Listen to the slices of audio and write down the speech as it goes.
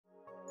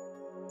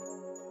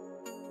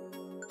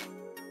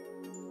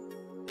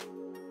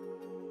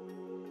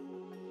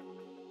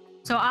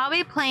So I'll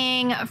be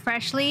playing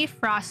Freshly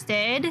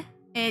Frosted.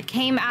 It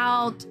came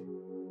out,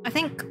 I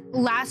think,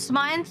 last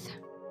month,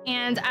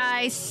 and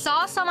I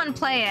saw someone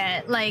play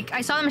it. Like,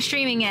 I saw them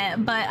streaming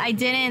it, but I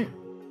didn't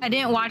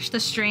watch the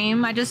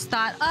stream. I just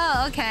thought,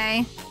 oh,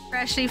 okay,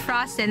 Freshly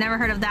Frosted. Never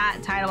heard of that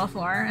title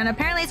before. And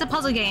apparently it's a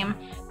puzzle game.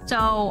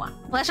 So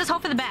let's just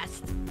hope for the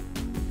best.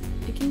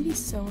 It can be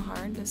so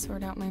hard to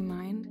sort out my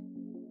mind.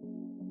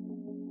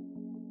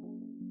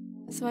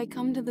 So I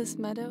come to this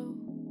meadow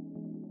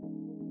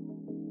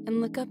and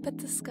look up at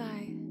the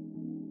sky.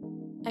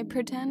 I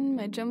pretend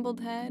my jumbled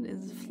head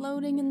is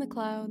floating in the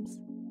clouds.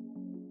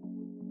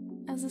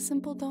 As a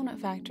simple donut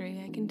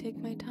factory, I can take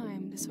my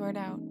time to sort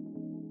out.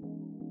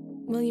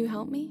 Will you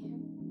help me?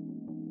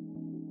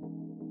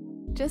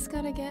 Just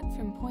gotta get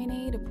from point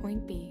A to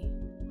point B.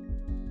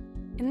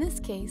 In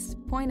this case,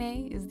 point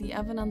A is the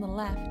oven on the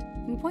left,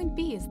 and point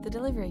B is the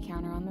delivery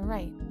counter on the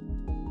right.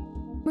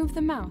 Move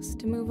the mouse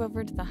to move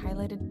over to the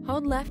highlighted.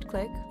 Hold left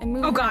click and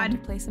move around to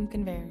place some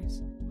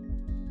conveyors.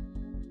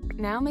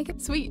 Now make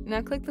it sweet.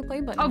 Now click the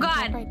play button on the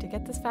top right to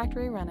get this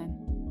factory running.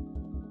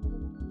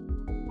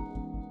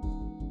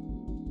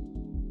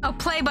 Oh,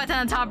 play button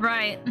on the top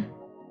right.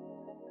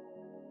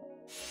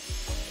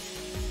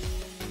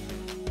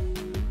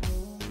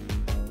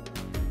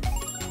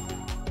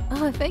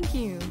 Oh, thank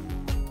you.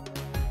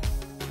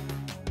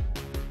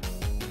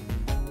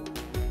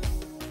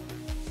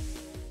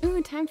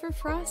 Ooh, time for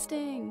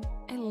frosting.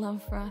 I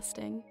love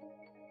frosting.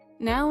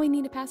 Now we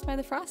need to pass by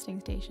the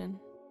frosting station.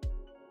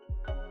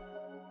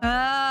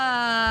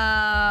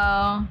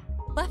 Oh.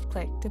 Left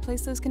click to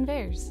place those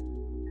conveyors.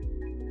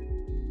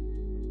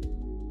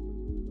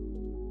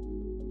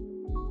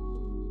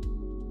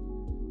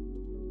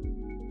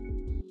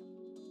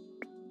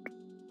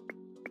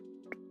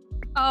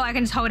 Oh, I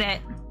can just hold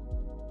it.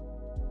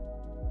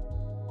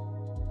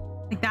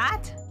 Like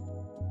that?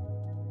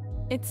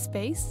 It's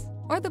space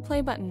or the play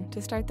button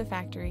to start the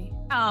factory.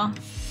 Oh.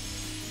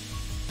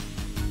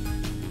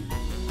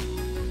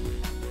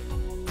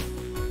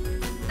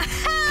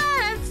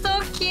 That's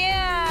so cute!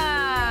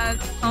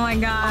 Oh my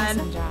god.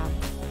 Awesome job.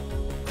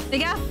 They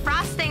got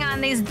frosting on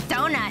these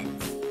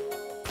donuts.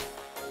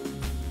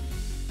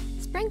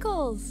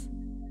 Sprinkles!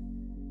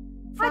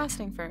 What?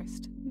 Frosting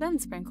first, then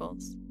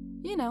sprinkles.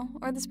 You know,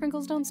 or the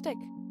sprinkles don't stick.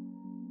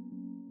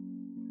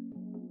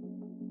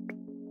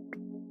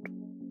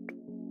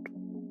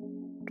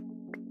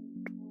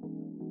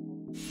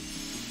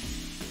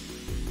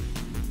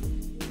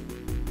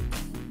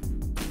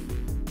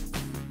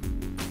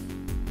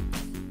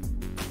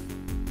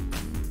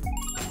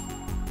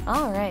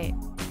 All right.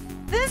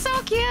 This is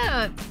so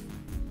cute!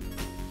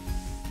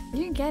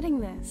 You're getting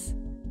this.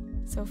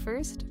 So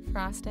first,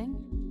 frosting,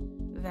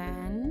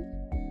 then...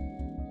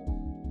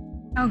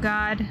 Oh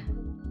god.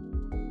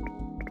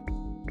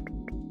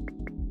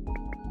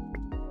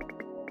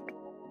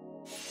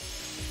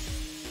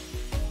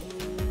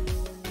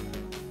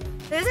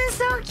 This is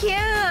so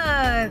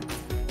cute!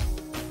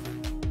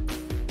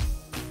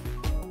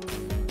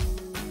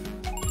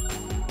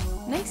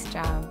 Nice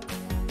job.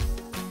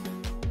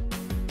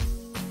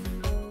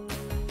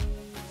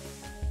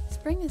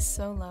 Spring is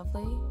so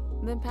lovely.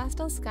 The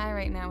pastel sky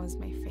right now is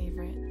my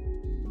favorite.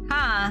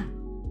 Huh.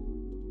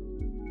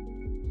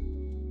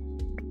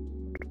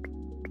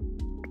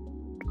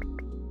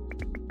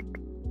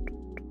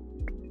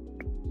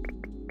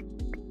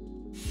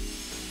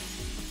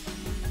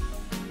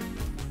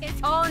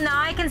 Oh,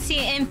 now I can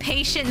see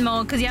impatient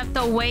mode because you have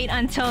to wait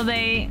until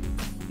they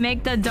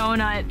make the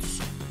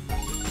donuts.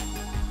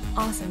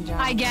 Awesome job.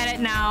 I get it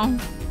now.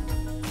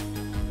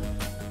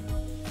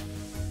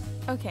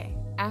 Okay,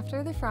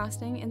 after the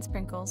frosting and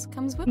sprinkles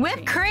comes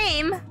Whipped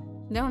cream?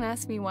 Don't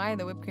ask me why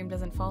the whipped cream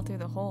doesn't fall through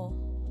the hole.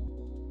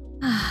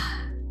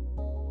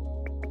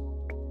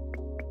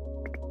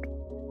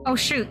 Oh,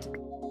 shoot.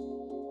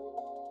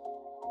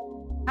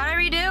 How do I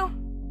redo?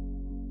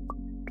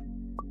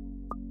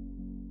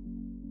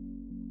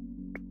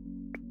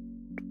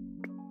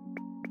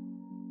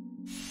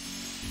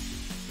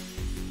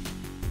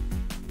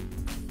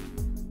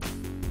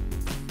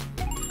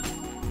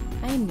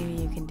 I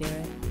knew you can do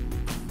it.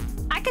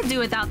 I could do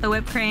without the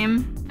whipped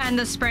cream and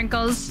the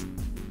sprinkles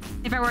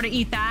if I were to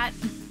eat that.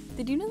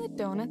 Did you know that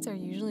donuts are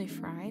usually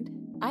fried?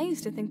 I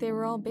used to think they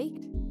were all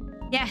baked.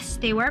 Yes,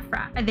 they were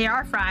fried. They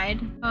are fried.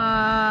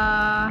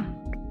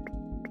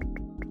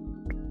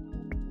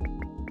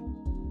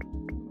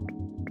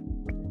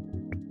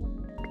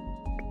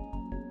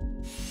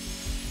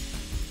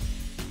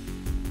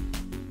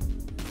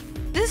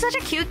 This is such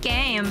a cute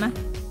game.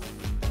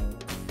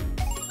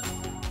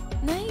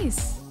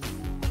 Nice.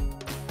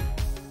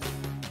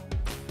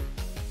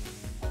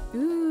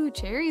 Ooh,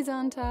 cherries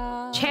on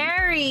top.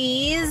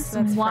 Cherries?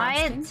 So that's what?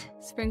 frosting,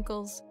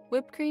 sprinkles,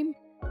 whipped cream,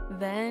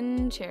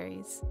 then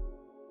cherries.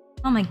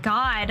 Oh my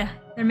god.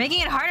 They're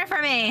making it harder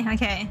for me.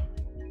 Okay.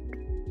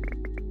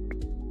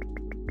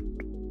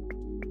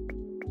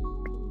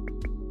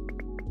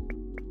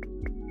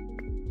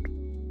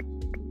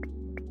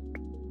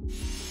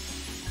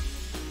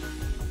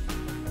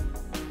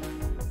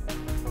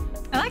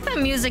 like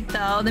the music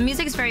though. The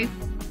music is very,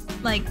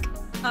 like,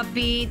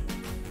 upbeat.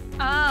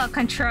 Oh,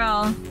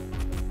 control.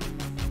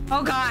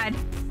 Oh god.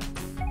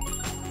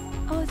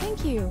 Oh,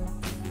 thank you.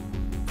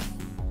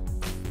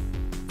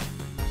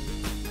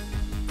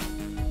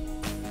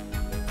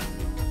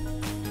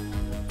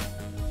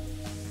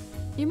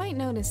 You might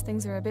notice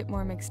things are a bit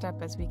more mixed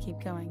up as we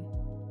keep going.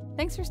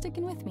 Thanks for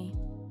sticking with me.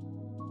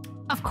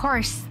 Of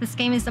course, this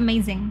game is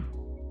amazing.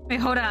 Wait,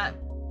 hold up.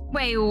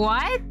 Wait,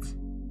 what?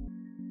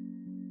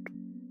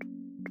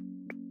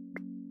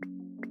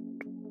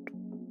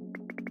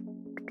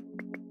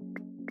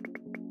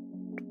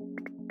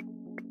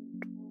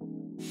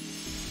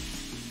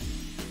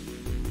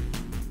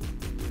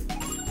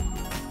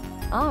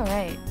 All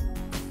right.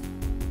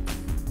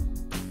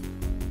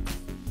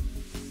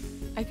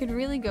 I could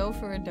really go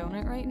for a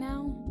donut right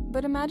now,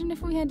 but imagine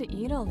if we had to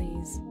eat all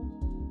these.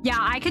 Yeah,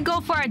 I could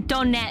go for a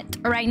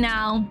donut right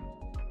now.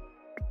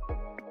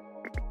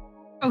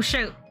 Oh,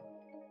 shoot.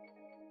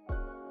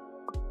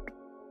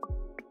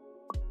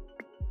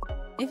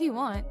 If you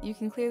want, you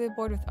can clear the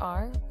board with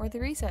R or the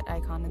reset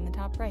icon in the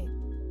top right.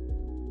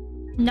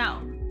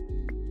 No.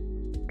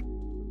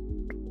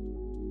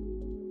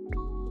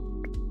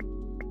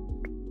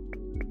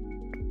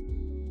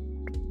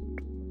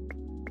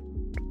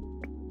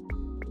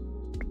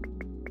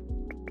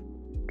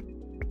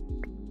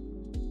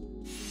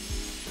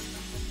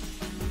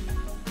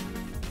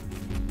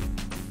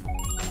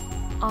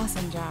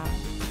 Awesome job.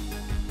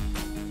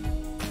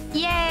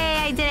 Yay,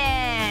 I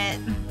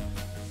did it!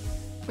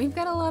 We've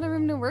got a lot of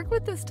room to work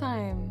with this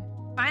time.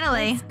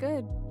 Finally. That's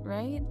good,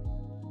 right?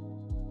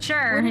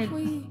 Sure. What if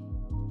we...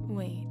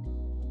 Wait.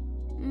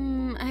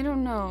 I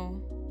don't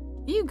know.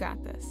 You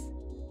got this.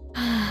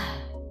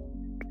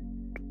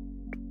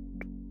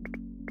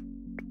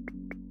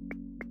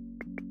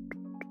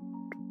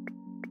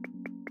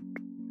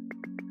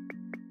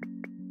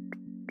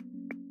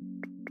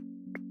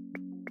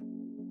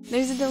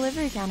 There's a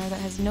delivery counter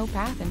that has no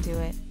path into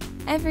it.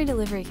 Every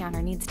delivery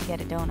counter needs to get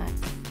a donut.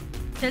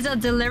 There's a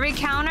delivery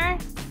counter?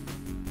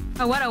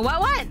 Oh,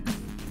 what?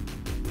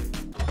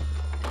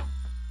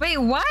 Wait,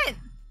 what?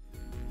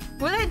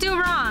 What did I do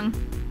wrong?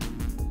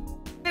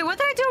 Wait, what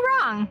did I do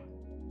wrong?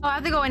 Oh, I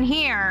have to go in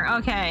here.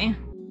 Okay.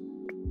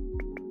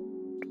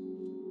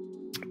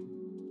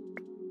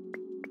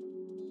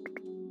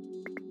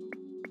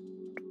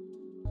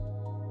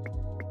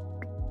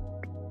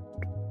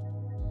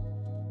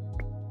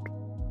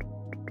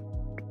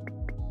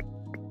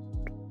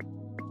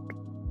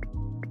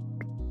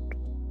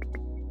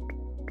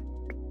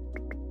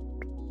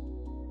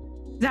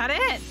 Is that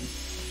it?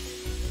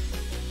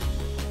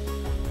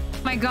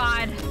 My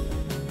god.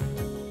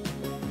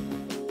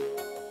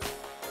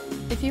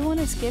 If you want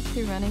to skip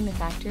through running the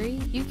factory,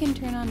 you can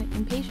turn on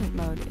impatient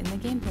mode in the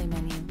gameplay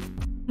menu.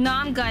 No,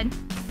 I'm good.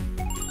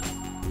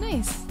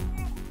 Nice.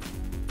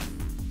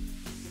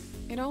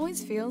 It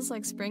always feels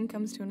like spring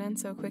comes to an end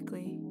so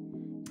quickly.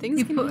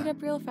 Things can heat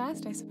up real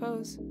fast, I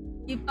suppose.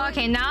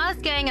 Okay, now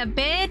it's getting a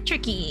bit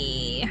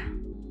tricky.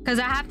 Because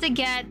I have to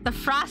get the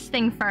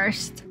frosting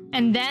first.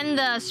 And then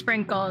the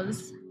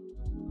sprinkles.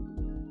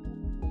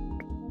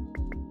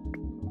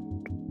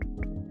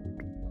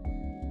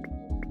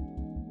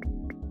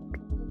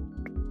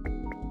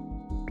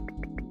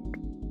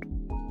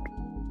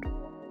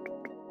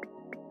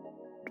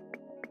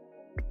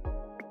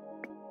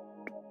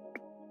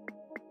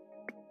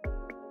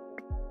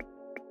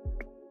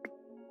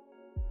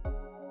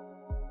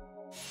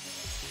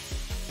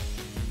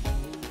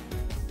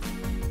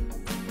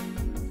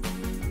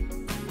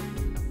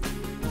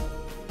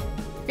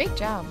 Great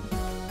job.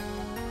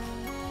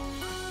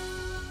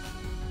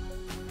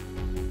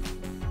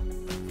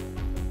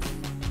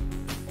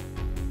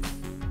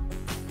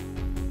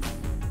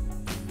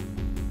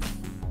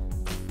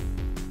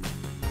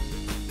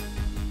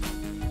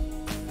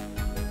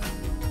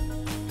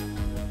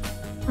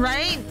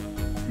 Right?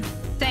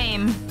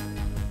 Same.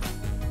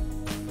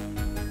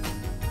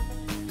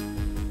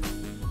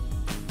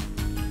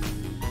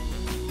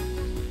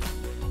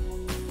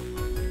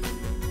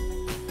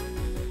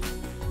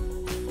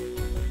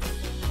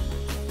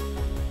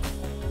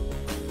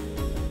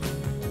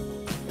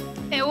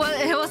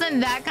 It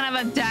wasn't that kind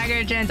of a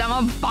dagger, gents. I'm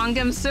gonna bonk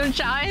him soon,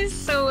 I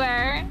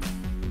swear.